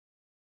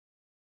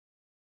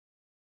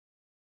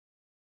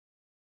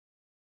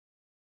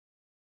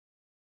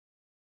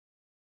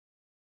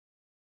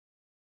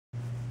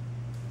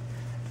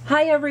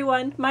Hi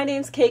everyone, my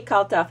name's Kate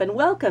Kalthoff and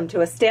welcome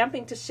to a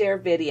Stamping to Share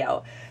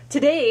video.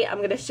 Today I'm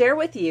going to share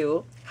with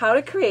you how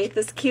to create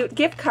this cute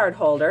gift card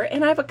holder,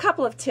 and I have a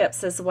couple of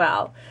tips as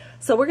well.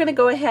 So we're going to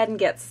go ahead and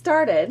get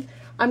started.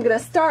 I'm going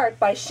to start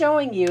by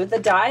showing you the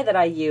die that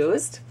I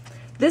used.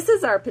 This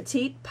is our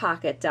Petite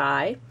Pocket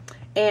Die,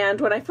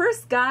 and when I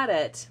first got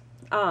it,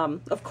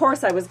 of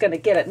course I was going to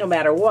get it no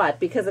matter what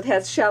because it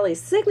has Shelly's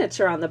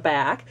signature on the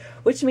back,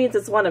 which means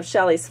it's one of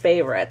Shelly's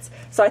favorites.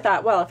 So I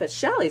thought, well, if it's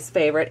Shelly's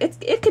favorite,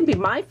 it can be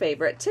my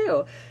favorite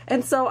too.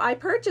 And so I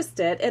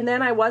purchased it, and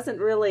then I wasn't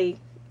really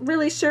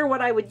sure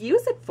what I would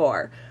use it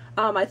for.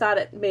 I thought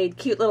it made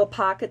cute little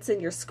pockets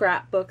in your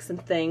scrapbooks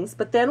and things,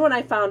 but then when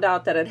I found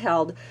out that it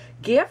held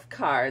gift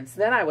cards,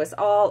 then I was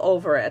all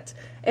over it.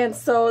 And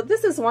so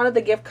this is one of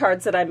the gift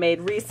cards that I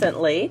made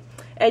recently,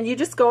 and you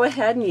just go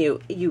ahead and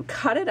you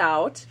cut it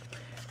out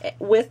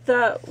with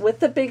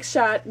the Big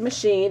Shot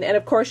machine, and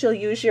of course you'll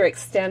use your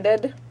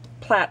extended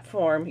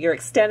platform, your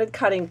extended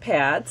cutting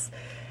pads.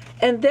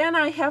 And then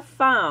I have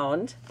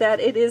found that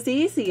it is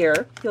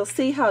easier, you'll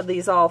see how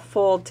these all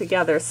fold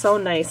together so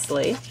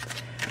nicely.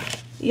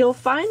 You'll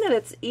find that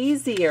it's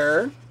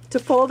easier to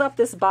fold up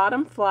this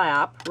bottom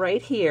flap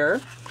right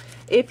here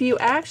if you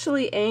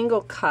actually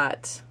angle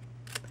cut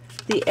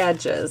the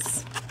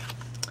edges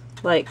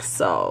like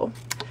so.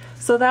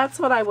 So that's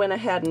what I went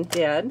ahead and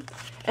did.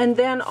 And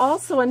then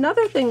also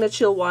another thing that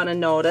you'll want to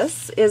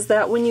notice is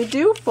that when you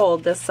do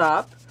fold this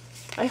up,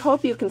 I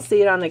hope you can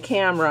see it on the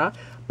camera,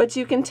 but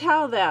you can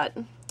tell that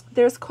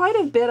there's quite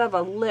a bit of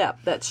a lip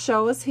that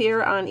shows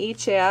here on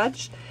each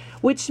edge,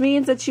 which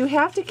means that you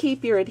have to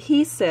keep your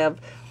adhesive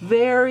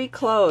very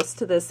close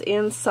to this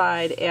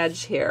inside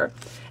edge here.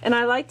 And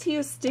I like to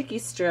use sticky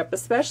strip,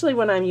 especially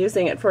when I'm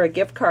using it for a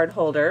gift card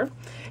holder.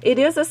 It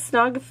is a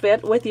snug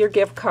fit with your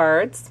gift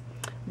cards,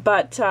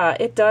 but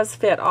it does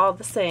fit all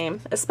the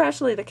same,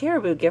 especially the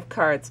Caribou gift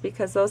cards,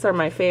 because those are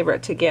my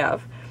favorite to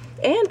give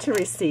and to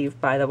receive,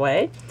 by the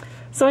way.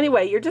 So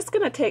anyway, you're just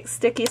going to take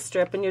sticky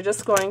strip and you're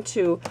just going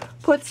to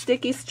put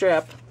sticky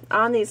strip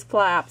on these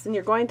flaps, and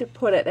you're going to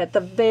put it at the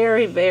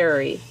very,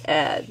 very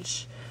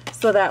edge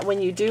so that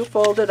when you do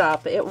fold it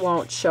up, it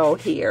won't show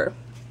here.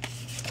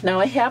 Now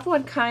I have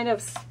one kind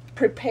of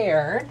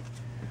prepared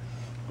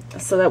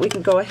so that we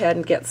can go ahead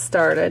and get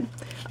started.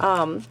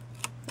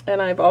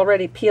 And I've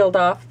already peeled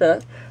off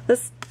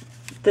this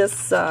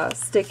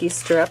sticky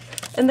strip,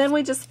 and then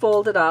we just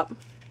fold it up,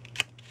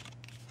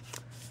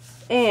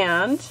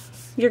 and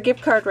your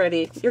gift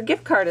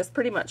card is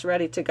pretty much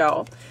ready to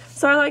go.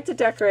 So I like to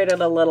decorate it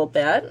a little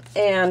bit,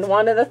 and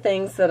one of the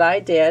things that I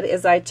did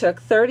is I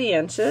took 30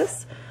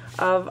 inches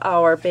of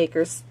our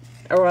baker's,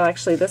 or well,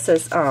 actually this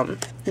is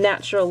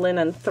natural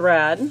linen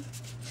thread.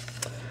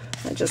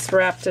 I just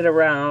wrapped it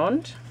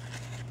around,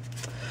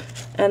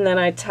 and then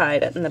I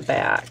tied it in the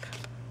back.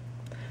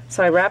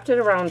 So I wrapped it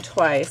around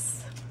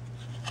twice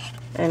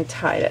and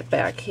tied it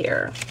back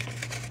here.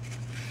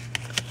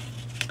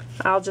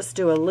 I'll just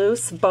do a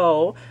loose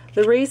bow.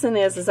 The reason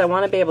is I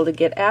want to be able to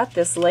get at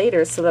this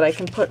later so that I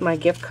can put my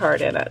gift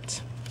card in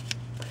it.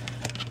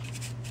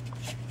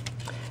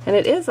 And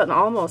it is an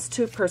almost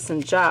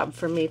two-person job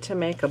for me to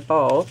make a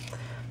bow,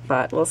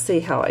 but we'll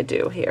see how I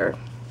do here.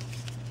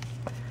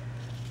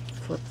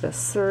 Flip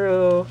this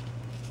through.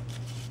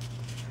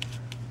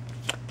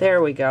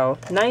 There we go.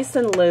 Nice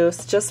and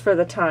loose just for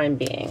the time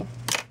being.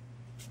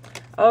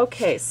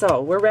 Okay,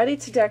 so we're ready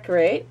to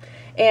decorate.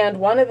 And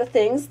one of the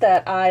things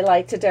that I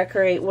like to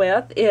decorate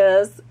with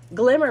is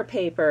glimmer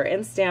paper,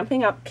 and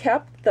Stampin' Up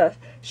kept the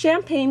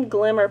champagne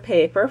glimmer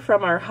paper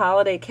from our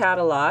holiday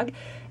catalog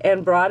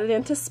and brought it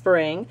into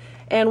spring.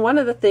 And one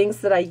of the things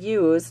that I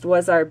used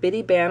was our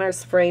Bitty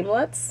Banners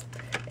framelets,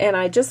 and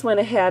I just went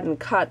ahead and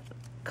cut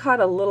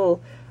a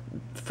little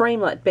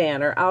framelit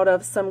banner out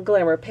of some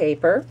glimmer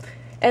paper.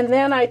 And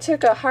then I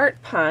took a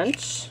heart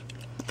punch,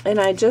 and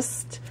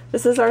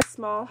this is our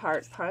small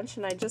heart punch,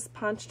 and I just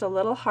punched a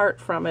little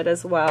heart from it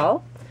as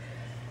well.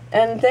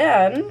 And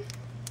then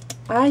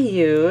I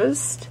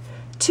used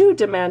 2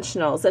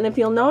 dimensionals, and if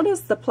you'll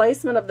notice the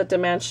placement of the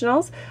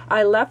dimensionals,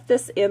 I left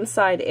this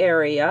inside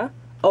area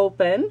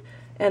open,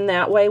 and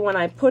that way when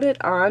I put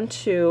it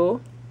onto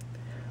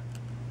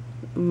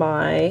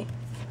my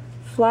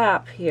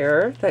flap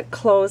here that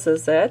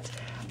closes it,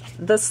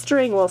 the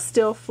string will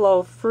still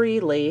flow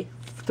freely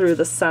through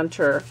the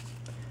center.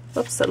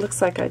 Oops, it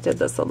looks like I did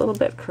this a little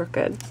bit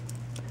crooked.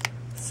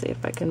 Let's see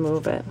if I can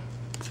move it.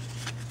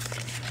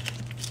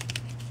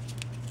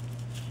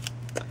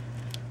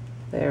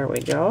 There we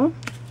go.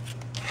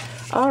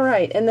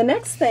 Alright, and the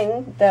next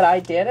thing that I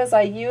did is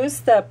I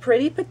used the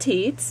Pretty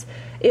Petites.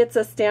 It's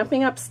a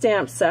Stampin' Up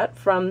stamp set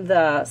from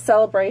the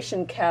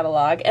Sale-a-bration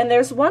catalog, and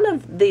there's one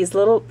of these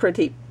little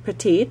Pretty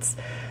Petites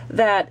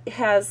that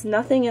has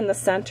nothing in the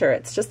center.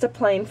 It's just a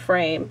plain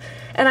frame.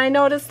 And I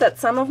noticed that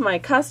some of my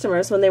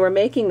customers, when they were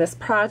making this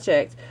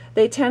project,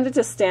 they tended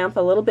to stamp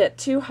a little bit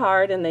too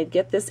hard and they'd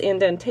get this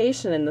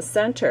indentation in the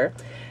center.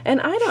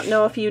 And I don't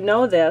know if you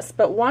know this,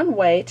 but one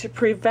way to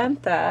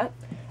prevent that,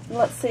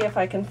 let's see if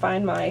I can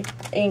find my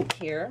ink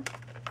here.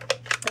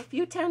 I if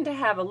you tend to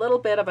have a little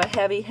bit of a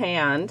heavy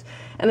hand,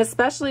 and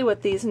especially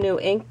with these new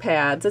ink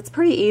pads, it's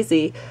pretty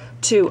easy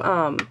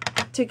to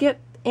get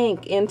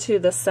ink into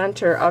the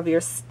center of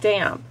your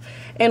stamp.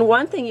 And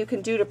one thing you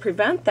can do to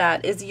prevent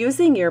that is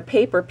using your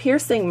paper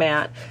piercing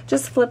mat.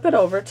 Just flip it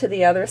over to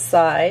the other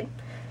side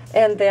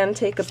and then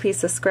take a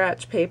piece of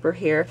scratch paper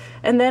here.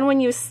 And then when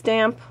you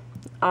stamp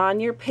on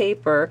your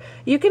paper,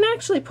 you can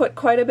actually put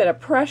quite a bit of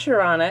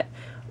pressure on it,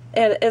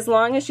 and as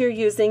long as you're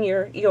using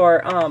your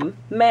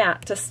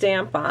mat to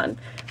stamp on.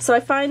 So I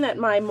find that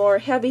my more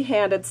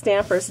heavy-handed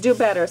stampers do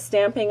better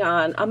stamping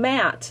on a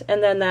mat,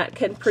 and then that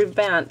can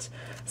prevent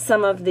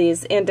some of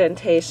these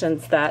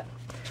indentations that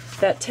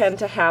tend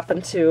to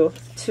happen to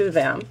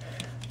them.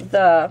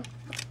 The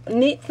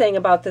neat thing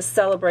about this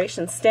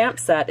Sale-a-bration stamp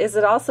set is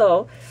it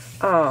also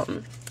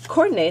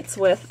coordinates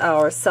with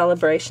our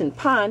Sale-a-bration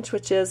punch,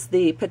 which is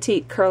the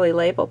Petite Curly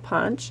Label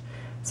punch.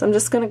 So I'm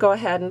just going to go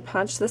ahead and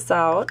punch this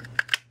out.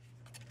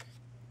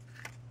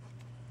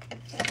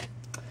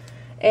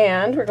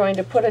 And we're going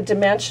to put a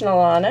dimensional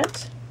on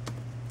it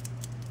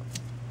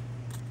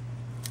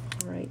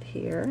right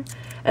here.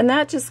 And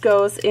that just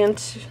goes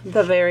into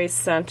the very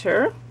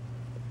center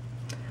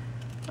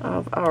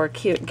of our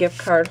cute gift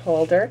card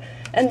holder.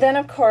 And then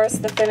of course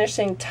the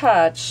finishing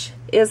touch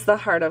is the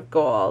heart of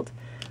gold.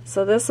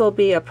 So this will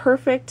be a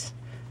perfect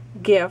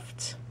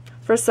gift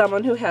for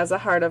someone who has a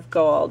heart of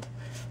gold.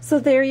 So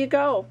there you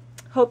go.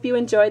 Hope you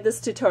enjoyed this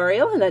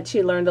tutorial and that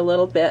you learned a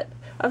little bit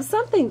of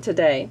something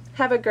today.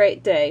 Have a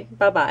great day.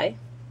 Bye-bye.